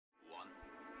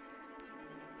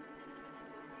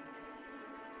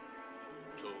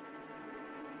2,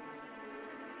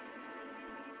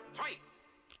 3.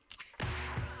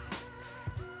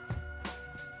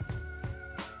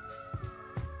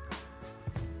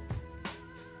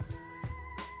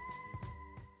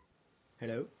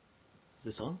 Hello? Is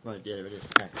this on? Right, yeah, it is.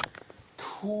 Okay.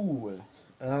 Cool.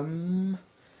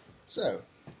 So,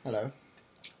 hello.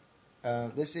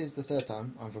 This is the third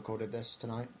time I've recorded this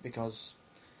tonight because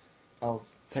of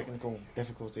technical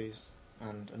difficulties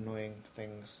and annoying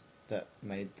things that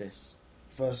made this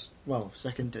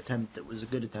second attempt that was a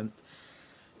good attempt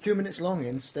 2 minutes long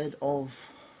instead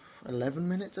of 11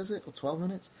 minutes, is it? Or 12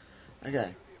 minutes?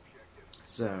 Okay.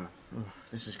 So,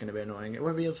 this is going to be annoying. It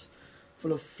won't be as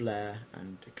full of flair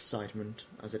and excitement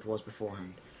as it was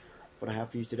beforehand. What I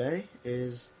have for you today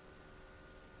is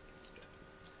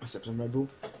I sipped some Red Bull.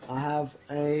 I have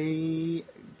a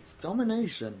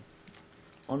Domination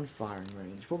on Firing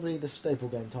Range. Probably the staple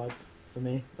game type for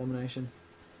me, Domination.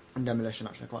 And Demolition,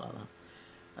 actually, I quite like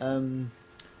that.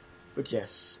 But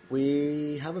yes,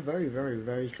 we have a very, very,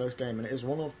 very close game, and it is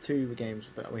one of two games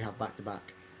that we have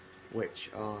back-to-back,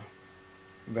 which are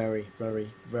very,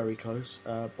 very, very close,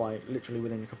 by literally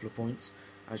within a couple of points,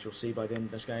 as you'll see by the end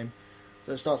of this game.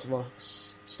 So it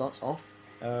starts off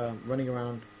running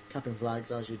around, clapping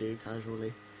flags as you do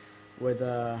casually, with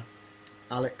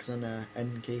Alex and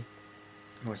Enki,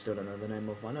 who I still don't know the name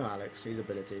of. I know Alex, his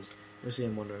abilities. You'll see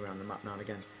him wandering around the map now and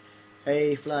again.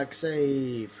 A flag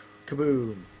save,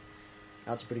 kaboom!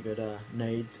 That's a pretty good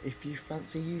nade. If you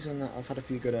fancy using that, I've had a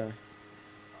few good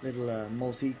little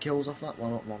multi-kills off that. Well,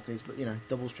 not multis, but, you know,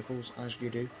 doubles, triples, as you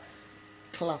do.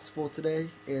 Class for today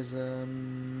is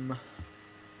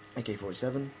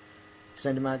AK-47,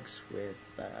 extended mags with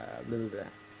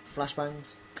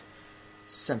flashbangs,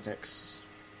 Semtex,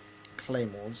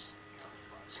 claymores,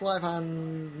 sleight of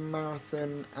hand,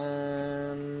 marathon,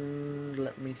 and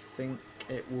let me think,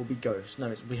 it will be ghost. No,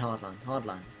 it will be hardline.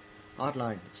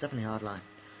 Hardline. It's definitely hardline.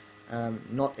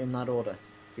 Not in that order,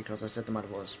 because I said the matter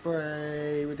was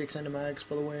spray with the extended mags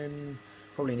for the win.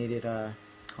 Probably needed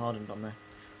hardened on there.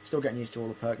 Still getting used to all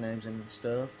the perk names and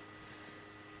stuff.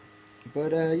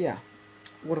 But yeah,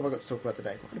 what have I got to talk about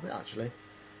today? Quite a bit, actually.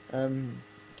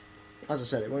 As I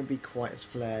said, it won't be quite as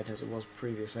flared as it was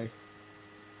previously.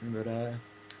 But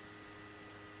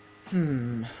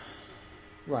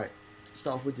right.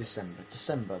 Start off with December.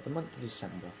 December, the month of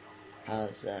December,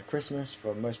 has Christmas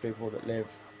for most people that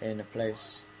live in a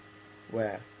place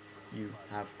where you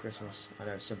have Christmas. I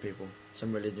know some people,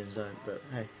 some religions don't, but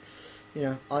hey, you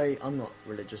know, I'm not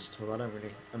religious at all. I don't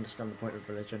really understand the point of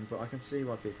religion, but I can see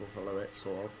why people follow it,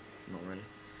 sort of. Not really.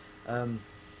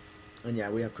 And yeah,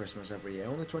 we have Christmas every year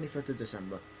on the 25th of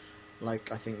December,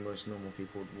 like I think most normal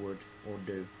people would or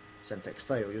do. Semtex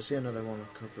fail. You'll see another one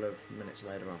a couple of minutes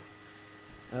later on.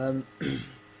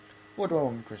 What do I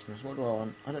want for Christmas? What do I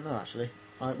want? I don't know, actually.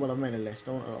 Well, I've made a list.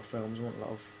 I want a lot of films. I want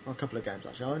a couple of games,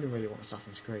 actually. I only really want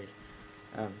Assassin's Creed.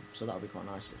 So that'll be quite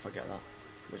nice if I get that,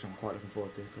 which I'm quite looking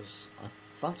forward to, because I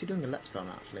fancy doing a Let's Play on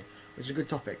it, actually, which is a good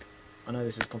topic. I know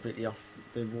this is completely off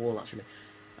the wall, actually.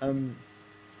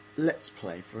 Let's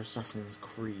Play for Assassin's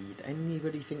Creed.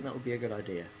 Anybody think that would be a good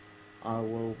idea? I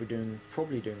will be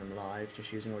probably doing them live,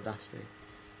 just using Audacity.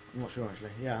 I'm not sure,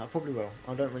 actually. Yeah, I probably will.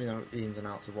 I don't really know the ins and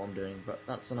outs of what I'm doing, but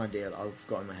that's an idea that I've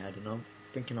got in my head, and I'm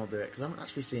thinking I'll do it, because I haven't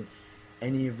actually seen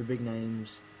any of the big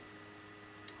names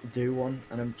do one,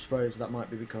 and I suppose that might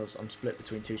be because I'm split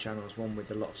between two channels, one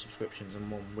with a lot of subscriptions and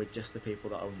one with just the people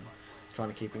that I'm trying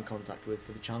to keep in contact with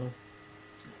for the channel.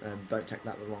 Don't take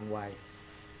that the wrong way,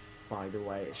 by the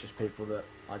way. It's just people that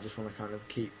I just want to kind of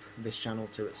keep this channel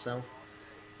to itself.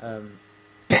 I've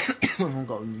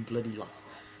got a bloody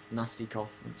nasty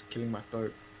cough, and it's killing my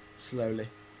throat slowly.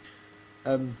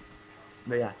 But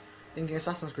yeah, thinking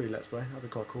Assassin's Creed Let's Play, that'd be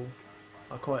quite cool.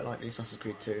 I quite like the Assassin's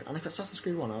Creed 2, and like Assassin's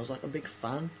Creed 1 I was like a big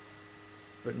fan,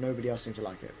 but nobody else seemed to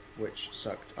like it, which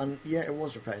sucked. And yeah, it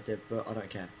was repetitive, but I don't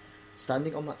care.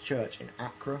 Standing on that church in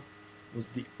Accra was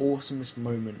the awesomest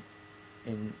moment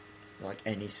in like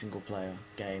any single player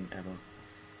game ever.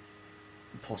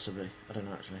 Possibly, I don't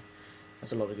know, actually.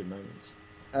 That's a lot of good moments.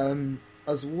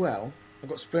 As well, I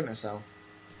got Splinter Cell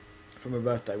for my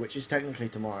birthday, which is technically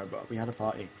tomorrow, but we had a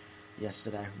party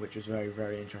yesterday, which was very,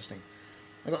 very interesting.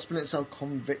 I got Splinter Cell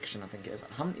Conviction, I think it is.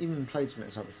 I haven't even played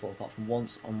Splinter Cell before, apart from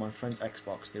once on my friend's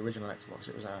Xbox, the original Xbox.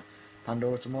 It was a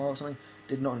Pandora Tomorrow or something.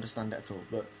 Did not understand it at all,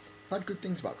 but I've heard good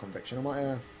things about Conviction. I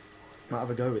might have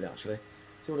a go with it, actually.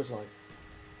 See what it's like.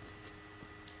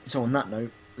 So on that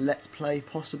note, Let's Play,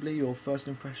 possibly, or first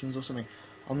impressions or something.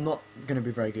 I'm not going to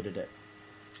be very good at it.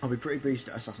 I'll be pretty beast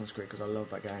at Assassin's Creed, because I love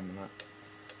that game and that.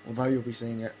 Although you'll be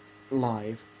seeing it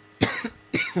live.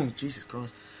 Oh, Jesus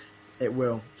Christ. It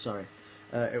will, sorry.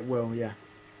 It will, yeah.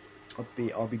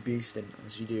 I'll be beasting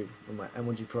as you do with my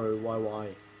M1G Pro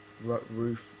YY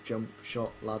roof jump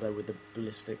shot ladder with the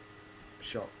ballistic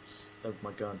shots of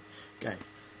my gun. Okay.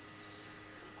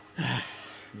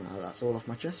 Now that's all off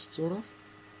my chest, sort of.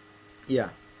 Yeah.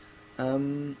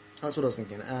 That's what I was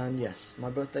thinking. And yes, my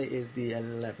birthday is the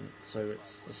 11th, so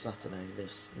it's the Saturday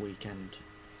this weekend.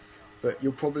 But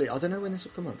you'll probably, I don't know when this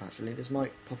will come up actually. This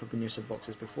might pop up in your sub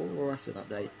boxes before or after that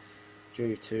date,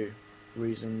 due to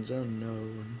reasons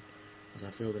unknown. As I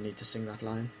feel the need to sing that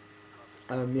line.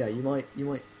 Yeah, you might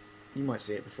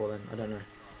see it before then. I don't know.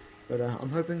 But I'm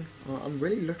hoping. I'm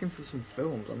really looking for some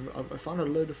films. I found a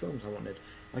load of films I wanted,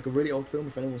 like a really old film.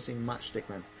 If anyone's seen Matchstick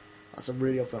Men, that's a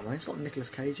really old film. I think it's got Nicolas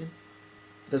Cage in.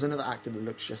 There's another actor that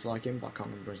looks just like him, but I can't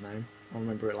remember his name. I'll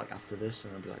remember it like after this,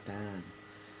 and I'll be like, damn.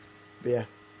 But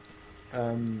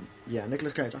yeah,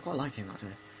 Nicolas Cage. I quite like him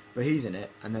actually. But he's in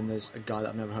it, and then there's a guy that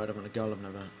I've never heard of and a girl I've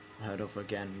never heard of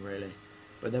again, really.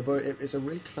 But they're both. It's a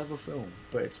really clever film,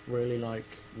 but it's really like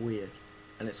weird,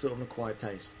 and it's sort of an acquired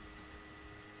taste.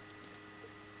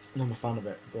 I'm a fan of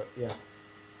it, but yeah.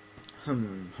 So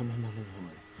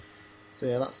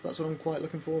yeah, that's what I'm quite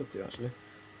looking forward to actually.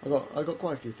 I got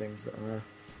quite a few things that I'm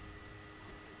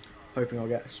hoping I'll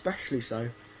get, especially so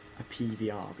a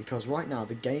PVR, because right now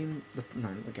the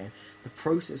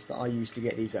process that I use to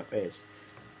get these up is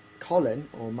Colin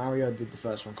or Mario did the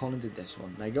first one, Colin did this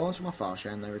one. They go onto my file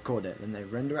share and they record it, then they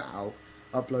render it out,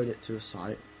 upload it to a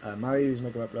site. Mario uses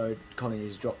Mega Upload, Colin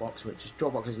uses Dropbox,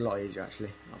 Dropbox is a lot easier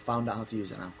actually. I found out how to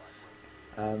use it now.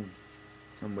 And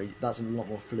that's a lot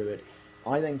more fluid.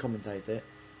 I then commentate it,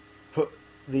 put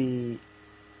the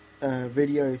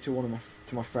video to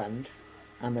my friend,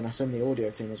 and then I send the audio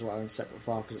to him as well in a separate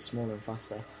file because it's smaller and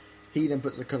faster. He then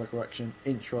puts the colour correction,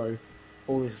 intro,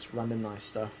 all this random nice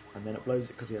stuff, and then uploads it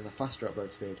because he has a faster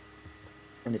upload speed,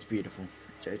 and it's beautiful.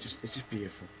 It's just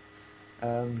beautiful.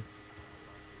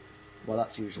 Well,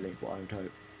 that's usually what I would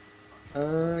hope.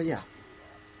 Yeah,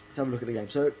 let's have a look at the game.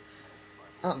 So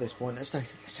at this point, let's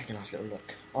take a nice little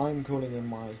look. I'm calling in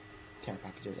my care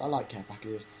packages. I like care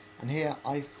packages, and here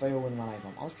I fail with my name.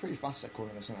 I was pretty fast at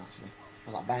calling this in actually. I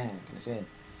was like, bang, and it's in.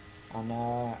 And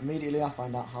immediately I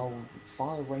find out how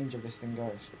far the range of this thing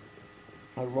goes.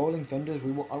 Like Rolling Thunders,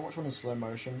 I watched one in slow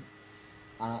motion,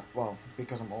 and well,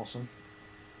 because I'm awesome.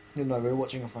 You know, we were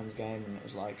watching a friend's game, and it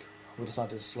was like we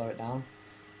decided to slow it down.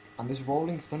 And this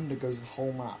Rolling Thunder goes the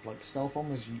whole map. Like Stealth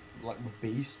Bombers, like were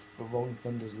beast, but Rolling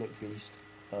Thunders look beast.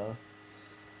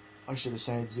 I should have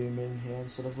said zoom in here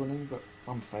instead of running, but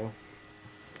I'm a fail.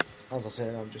 As I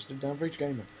said, I'm just an average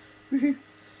gamer.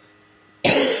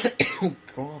 Oh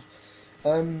god.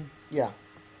 Yeah.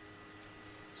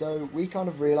 So we kind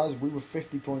of realised we were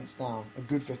 50 points down, a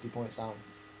good 50 points down,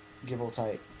 give or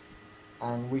take.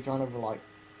 And we kind of were like,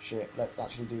 shit, let's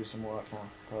actually do some work now.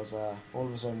 Because all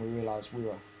of a sudden we realised we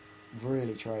were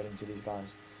really trailing to these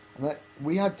guys. And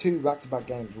we had 2 back-to-back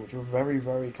games, which were very,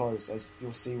 very close, as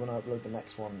you'll see when I upload the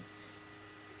next one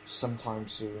sometime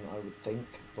soon, I would think,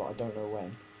 but I don't know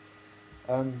when.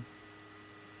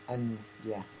 And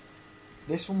yeah,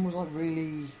 this one was like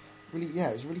really, yeah,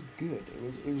 it was really good. It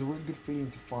was a really good feeling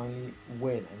to finally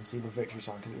win and see the victory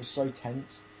sign, because it was so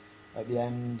tense. At the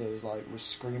end, it was like we're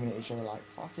screaming at each other like,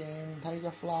 fucking take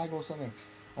a flag or something.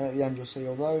 And at the end, you'll see,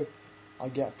 although I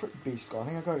get a pretty beast score, I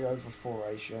think I got over 4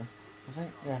 ratio. I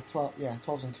think, yeah,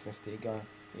 12's into 50,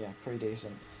 pretty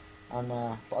decent. And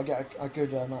but I get a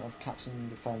good amount of caps in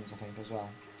defence, I think, as well,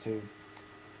 to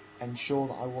ensure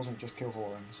that I wasn't just kill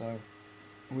whoring. So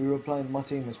my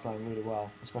team was playing really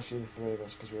well, especially the 3 of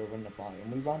us, because we were winning the party,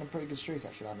 and we ran a pretty good streak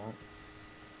actually that night.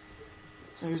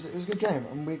 So it was a good game,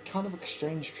 and we kind of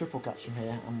exchanged triple caps from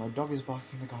here, and my dog is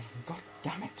barking the god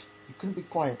damn it! You couldn't be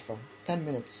quiet for 10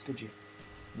 minutes, could you?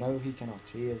 No, he cannot.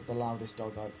 He is the loudest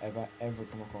dog I've ever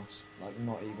come across. Like,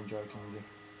 not even joking with you.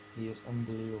 He is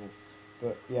unbelievable.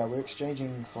 But yeah, we're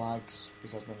exchanging flags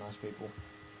because we're nice people.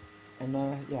 And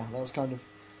yeah, that was kind of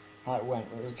how it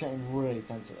went. It was getting really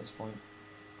tense at this point.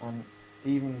 And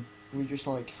even, we were just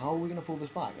like, how are we going to pull this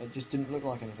back? It just didn't look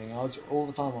like anything. And all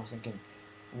the time I was thinking,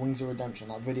 Wings of Redemption,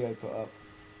 that video put up,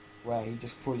 where he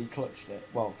just fully clutched it.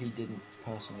 Well, he didn't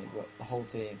personally, but the whole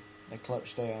team. They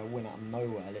clutched a win out of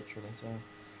nowhere, literally. So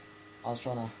I was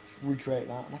trying to recreate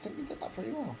that, and I think we did that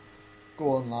pretty well.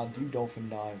 Go on, lad, you dolphin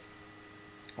dive.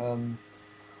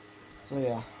 So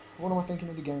yeah, what am I thinking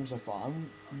of the game so far?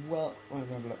 Wait, let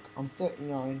me have a look. I'm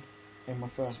 39 in my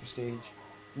first prestige.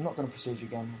 I'm not going to prestige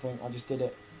again. I think I just did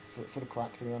it for the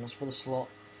crack, to be honest, for the slot.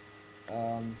 Pick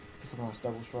up a nice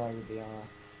double spray with the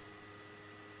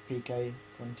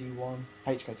PK21,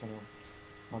 HK21.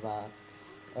 My bad.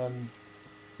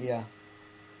 Yeah,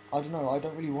 I don't know, I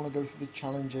don't really want to go through the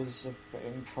challenges of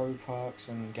getting pro perks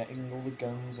and getting all the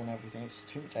guns and everything. It's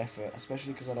too much effort,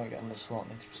 especially because I don't get in the slot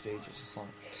next prestige. It's just like,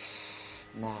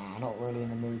 nah, not really in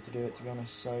the mood to do it, to be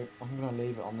honest. So I'm going to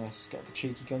leave it on this. Get the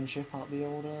cheeky gunship out of the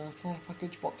old care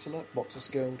package, box alert, box of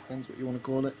skill, depends what you want to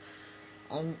call it.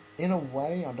 And in a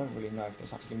way, I don't really know if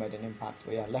this actually made an impact,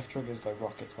 but yeah, left triggers go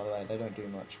rockets, by the way. They don't do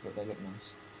much, but they look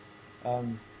nice.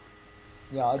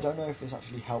 Yeah, I don't know if this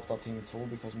actually helped our team at all,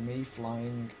 because me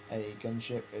flying a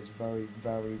gunship is very,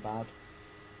 very bad.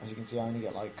 As you can see, I only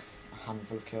get like a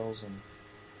handful of kills and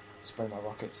spray my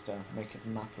rockets to make the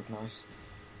map look nice.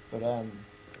 But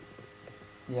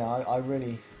yeah, I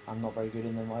really am not very good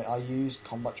in them. I used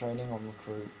combat training on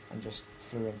recruit and just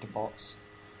flew into bots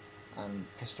and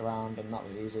pissed around, and that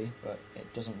was easy, but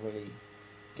it doesn't really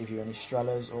give you any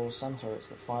strellas or SAM turrets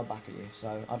that fire back at you,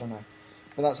 so I don't know.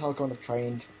 But that's how I kind of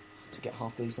trained to get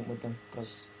half decent with them,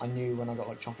 because I knew when I got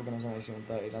like chopper gunners and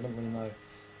AC-130s, I didn't really know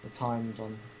the times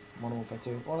on Modern Warfare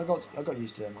 2. Well, I got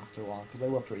used to them after a while, because they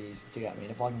were pretty easy to get. I mean,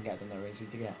 if I can get them, they're easy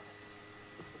to get.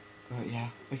 But yeah,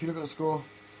 if you look at the score,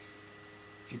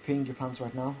 if you peeing your pants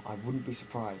right now, I wouldn't be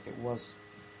surprised. It was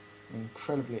an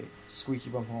incredibly squeaky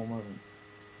bum hole moment.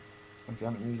 And if you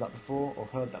haven't used that before, or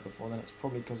heard that before, then it's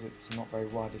probably because it's not very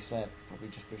widely said, probably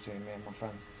just between me and my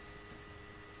friends.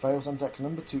 Fail Semtex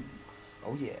number 2.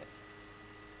 Oh yeah.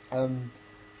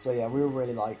 So yeah, we were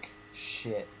really like,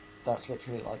 shit, that's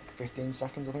literally like 15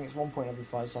 seconds. I think it's 1 point every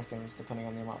 5 seconds, depending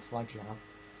on the amount of flags you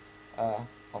have.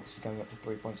 Obviously going up to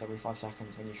 3 points every 5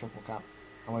 seconds when you triple cap.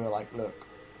 And we were like, look,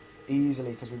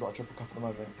 easily, because we've got a triple cap at the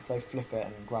moment, if they flip it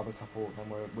and grab a couple, then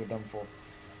we're done for.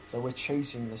 So we're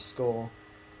chasing this score,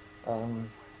 trying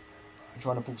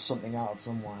to pull something out of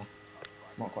somewhere,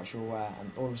 not quite sure where,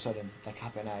 and all of a sudden they're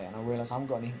capping A, and I realised I haven't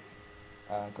got any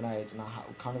grenades, and I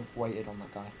kind of waited on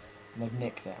that guy, and they've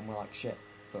nicked it, and we're like, shit,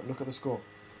 but look at the score,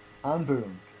 and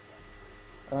boom.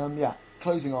 Yeah,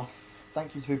 closing off,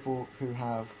 thank you to people who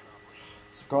have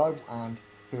subscribed and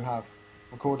who have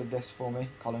recorded this for me,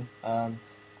 Colin, and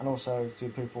also to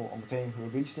the people on the team who are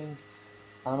beasting,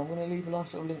 and I'm going to leave a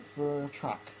nice little link for a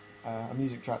track, a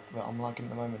music track that I'm liking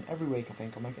at the moment. Every week I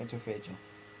think I'll make it into a feature.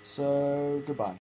 So, goodbye.